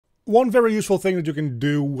One very useful thing that you can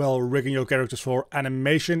do while rigging your characters for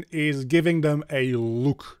animation is giving them a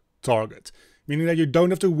look target. Meaning that you don't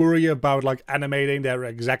have to worry about like animating their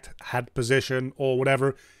exact head position or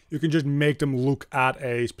whatever. You can just make them look at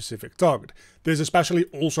a specific target. This especially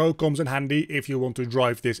also comes in handy if you want to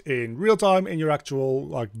drive this in real time in your actual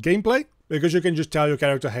like gameplay. Because you can just tell your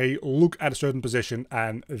character, hey, look at a certain position,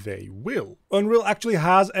 and they will. Unreal actually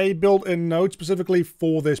has a built-in node specifically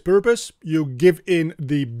for this purpose. You give in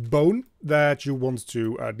the bone that you want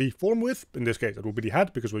to deform with. In this case, it will be the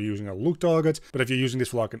head, because we're using a look target. But if you're using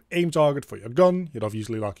this for like an aim target for your gun, you'd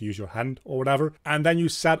obviously like use your hand or whatever. And then you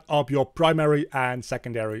set up your primary and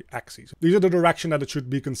secondary axes. These are the direction that it should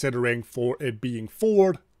be considering for it being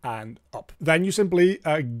forward and up. Then you simply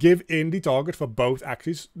give in the target for both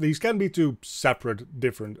axes. These can be two separate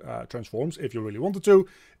different transforms if you really wanted to.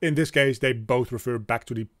 In this case, they both refer back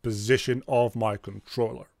to the position of my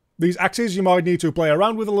controller. These axes you might need to play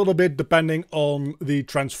around with a little bit depending on the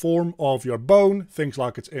transform of your bone, things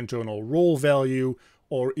like its internal roll value,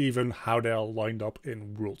 or even how they're lined up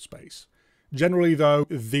in world space. Generally though,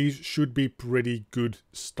 these should be pretty good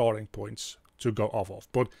starting points to go off of,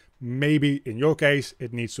 but maybe in your case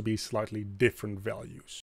it needs to be slightly different values.